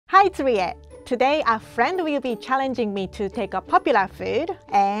Hi, it's Rie. Today, a friend will be challenging me to take a popular food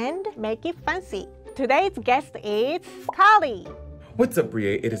and make it fancy. Today's guest is Carly. What's up,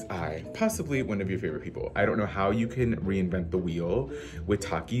 Rie? It is I, possibly one of your favorite people. I don't know how you can reinvent the wheel with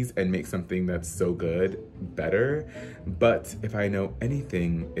Takis and make something that's so good better, but if I know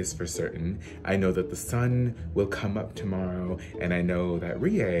anything is for certain, I know that the sun will come up tomorrow, and I know that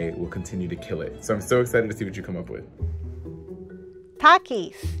Rie will continue to kill it. So I'm so excited to see what you come up with.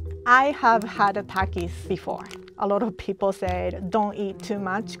 Takis. I have had a Takis before. A lot of people said don't eat too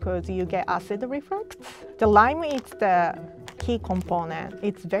much because you get acid reflux. The lime is the key component.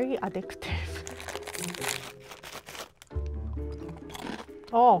 It's very addictive.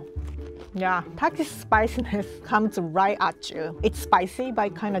 Oh, yeah. Takis spiciness comes right at you. It's spicy but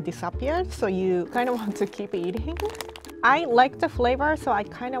it kind of disappears, so you kind of want to keep eating. I like the flavor, so I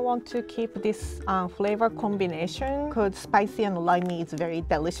kind of want to keep this flavor combination because spicy and limey is very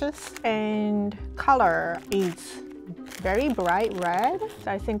delicious. And color is very bright red.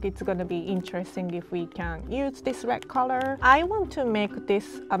 So I think it's going to be interesting if we can use this red color. I want to make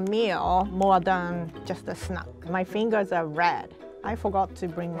this a meal more than just a snack. My fingers are red. I forgot to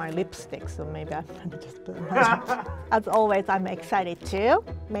bring my lipstick, so maybe I'm going to just put my As always, I'm excited to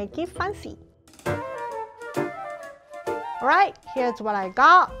make it fancy. Alright, here's what I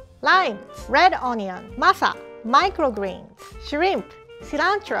got. Limes, red onion, masa, microgreens, shrimp,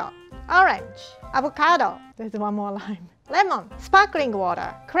 cilantro, orange, avocado, there's one more lime, lemon, sparkling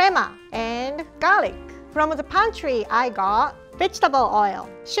water, crema, and garlic. From the pantry, I got vegetable oil,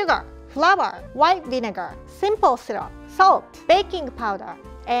 sugar, flour, white vinegar, simple syrup, salt, baking powder,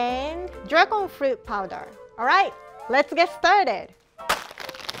 and dragon fruit powder. Alright, let's get started.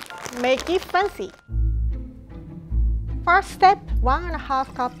 Make it fancy. First step,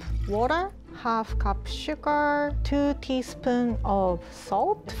 1.5 cup water, 1/2 cup sugar, 2 teaspoons of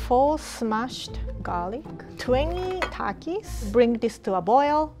salt, 4 smashed garlic, 20 Takis. Bring this to a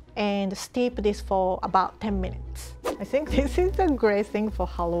boil and steep this for about 10 minutes. I think this is a great thing for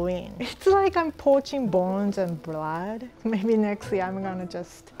Halloween. It's like I'm poaching bones and blood. Maybe next year I'm gonna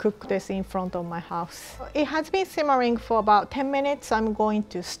just cook this in front of my house. It has been simmering for about 10 minutes. I'm going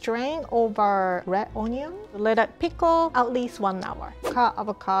to strain over red onion. Let it pickle at least 1 hour. Cut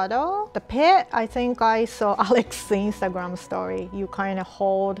avocado. The pit, I think I saw Alex's Instagram story. You kind of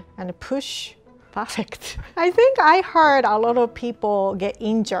hold and push. Perfect. I think I heard a lot of people get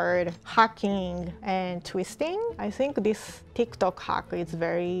injured hacking and twisting. I think this TikTok hack is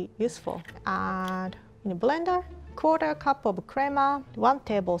very useful. Add in a blender, 1/4 cup of crema, 1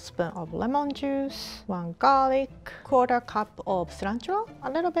 tablespoon of lemon juice, 1 garlic, 1/4 cup of cilantro, a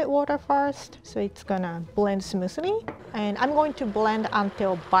little bit water first, so it's gonna blend smoothly. And I'm going to blend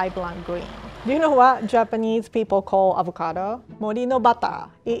until vibrant green. Do you know what Japanese people call avocado? Mori no butter.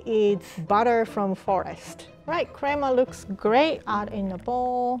 It is butter from forest. Right, crema looks great. Add in a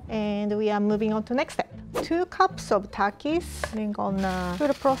bowl, and we are moving on to next step. 2 cups of Takis. Putting on the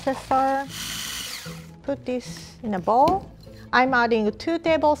food processor. Put this in a bowl. I'm adding 2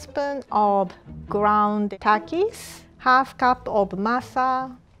 tablespoons of ground Takis, 1/2 cup of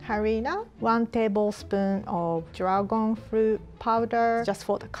masa harina, 1 tablespoon of dragon fruit powder, just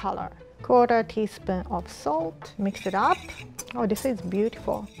for the color. 1/4 teaspoon of salt. Mix it up. Oh, this is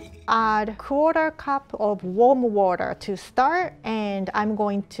beautiful. Add 1/4 cup of warm water to start, and I'm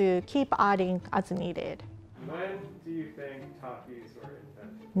going to keep adding as needed. When do you think Takis were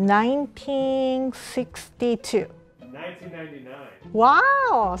invented? 1962. 1999.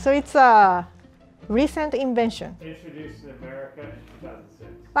 Wow, so it's a recent invention. Introduced in America in 2006.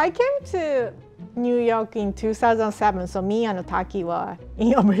 I came to New York in 2007, so me and Taki were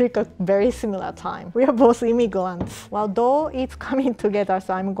in America very similar time. We are both immigrants. Well, dough is coming together,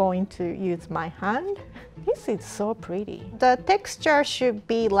 so I'm going to use my hand. This is so pretty. The texture should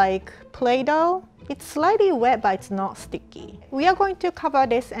be like Play-Doh. It's slightly wet, but it's not sticky. We are going to cover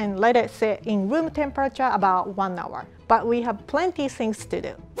this and let it sit in room temperature about 1 hour. But we have plenty of things to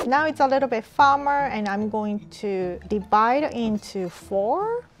do. Now it's a little bit firmer, and I'm going to divide into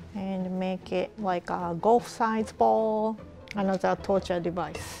 4 and make it like a golf-sized ball. Another torture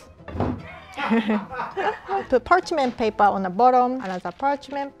device. Put parchment paper on the bottom, another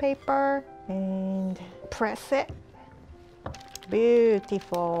parchment paper, and press it.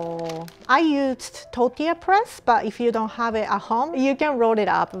 Beautiful. I used tortilla press, but if you don't have it at home, you can roll it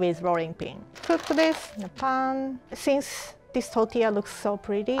up with rolling pin. Cook this in the pan. Since this tortilla looks so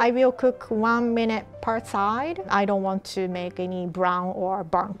pretty, I will cook 1 minute per side. I don't want to make any brown or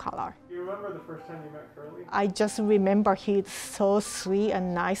burnt color. You're remember the first time you met Curly? I just remember he's so sweet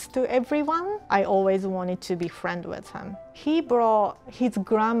and nice to everyone. I always wanted to be friends with him. He brought his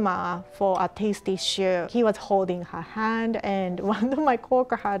grandma for a tasty shoot. He was holding her hand, and one of my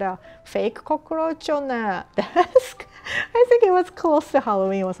coworkers had a fake cockroach on the desk. I think it was close to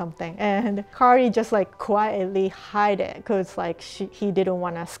Halloween or something. And Carly just like quietly hid it because like he didn't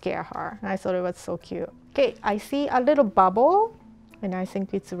want to scare her. And I thought it was so cute. Okay, I see a little bubble and I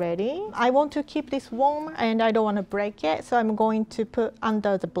think it's ready. I want to keep this warm and I don't want to break it, so I'm going to put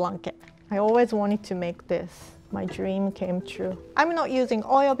under the blanket. I always wanted to make this. My dream came true. I'm not using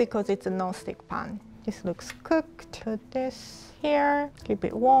oil because it's a non-stick pan. This looks cooked. Put this here, keep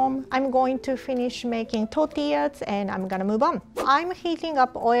it warm. I'm going to finish making tortillas and I'm gonna move on. I'm heating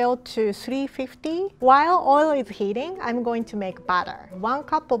up oil to 350. While oil is heating, I'm going to make batter. 1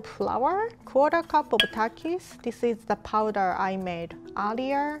 cup of flour, 1/4 cup of Takis. This is the powder I made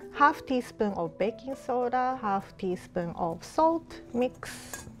earlier. 1/2 teaspoon of baking soda, 1/2 teaspoon of salt.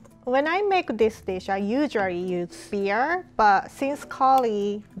 Mix. When I make this dish, I usually use beer, but since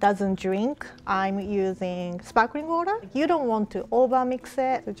Carly doesn't drink, I'm using sparkling water. You don't want to over mix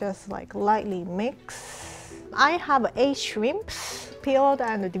it, so just like lightly mix. I have 8 shrimps, peeled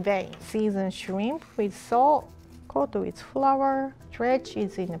and deveined. Seasoned shrimp with salt, coat with flour, dredge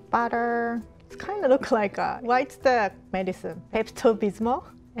is in butter. It kind of looks like what's the medicine? Pepto-Bismol.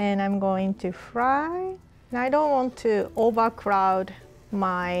 And I'm going to fry. And I don't want to overcrowd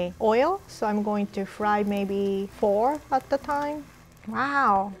my oil, so I'm going to fry maybe 4 at the time.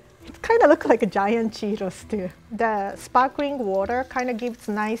 Wow, it kind of looks like a giant Cheetos too. The sparkling water kind of gives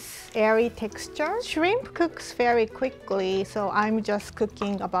nice airy texture. Shrimp cooks very quickly, so I'm just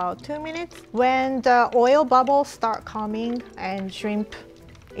cooking about 2 minutes. When the oil bubbles start coming and shrimp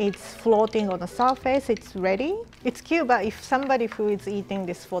it's floating on the surface, it's ready. It's cute, but if somebody who is eating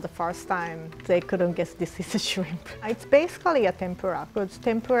this for the first time, they couldn't guess this is a shrimp. It's basically a tempura, because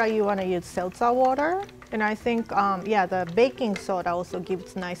tempura you want to use seltzer water. And I think, yeah, the baking soda also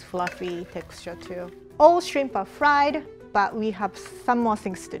gives nice fluffy texture too. All shrimp are fried, but we have some more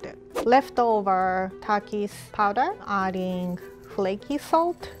things to do. Leftover Takis powder, adding flaky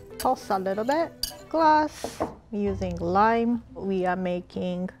salt, toss a little bit. Glass, using lime. We are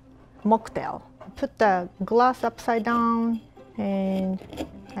making mocktail. Put the glass upside down and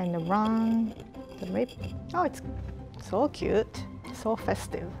kind of run the lip. Oh, it's so cute, so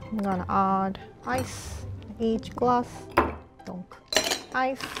festive. I'm gonna add ice in each glass. Donk.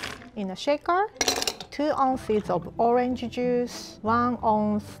 Ice in a shaker. 2 ounces of orange juice, 1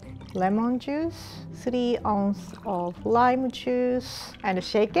 ounce lemon juice, 3 ounces of lime juice, and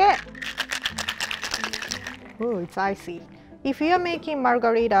shake it. Ooh, it's icy. If you're making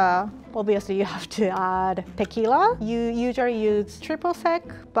margarita, obviously you have to add tequila. You usually use triple sec,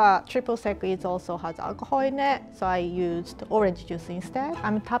 but triple sec also has alcohol in it, so I used orange juice instead.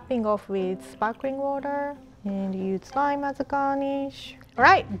 I'm topping off with sparkling water and use lime as a garnish. All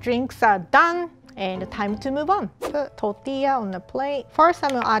right, drinks are done and time to move on. Put tortilla on the plate. First,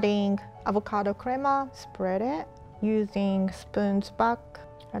 I'm adding avocado crema. Spread it using spoons back.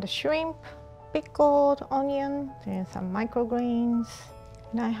 Add shrimp, pickled onion, and some microgreens.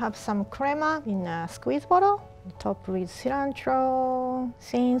 And I have some crema in a squeeze bottle. Top with cilantro.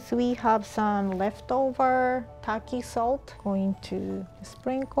 Since we have some leftover Taki salt, going to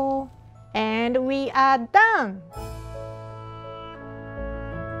sprinkle. And we are done!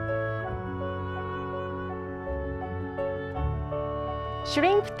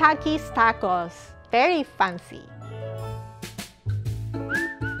 Shrimp Takis tacos. Very fancy.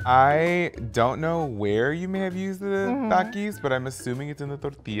 I don't know where you may have used the Takis, but I'm assuming it's in the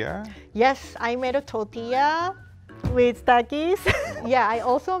tortilla. Yes, I made a tortilla with Takis. Yeah, I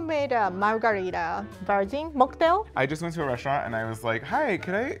also made a margarita virgin mocktail. I just went to a restaurant and I was like, hi,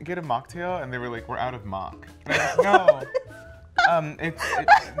 could I get a mocktail? And they were like, we're out of mock. And I was like, no,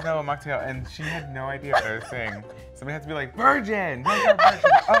 no, a mocktail. And she had no idea what I was saying. Somebody had to be like, virgin! Virgin.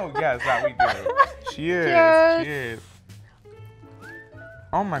 Oh, yes, that we do. Cheers. Cheers. Cheers.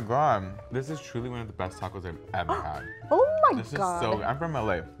 Oh my God, this is truly one of the best tacos I've ever had. Oh my This is God. so good. I'm from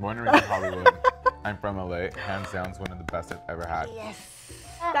LA, born and raised in Hollywood. I'm from LA, hands down, it's one of the best I've ever had. Yes.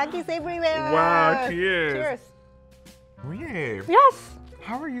 Takis everywhere. Wow, cheers. Cheers. Rie, Yes.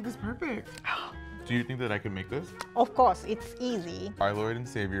 how are you this perfect? Do you think that I could make this? Of course, it's easy. Our Lord and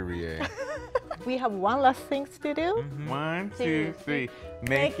Savior, Rie. We have one last thing to do. 1, 2, 2, 3.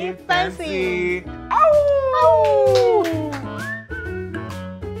 Make it fancy. fancy. Ow!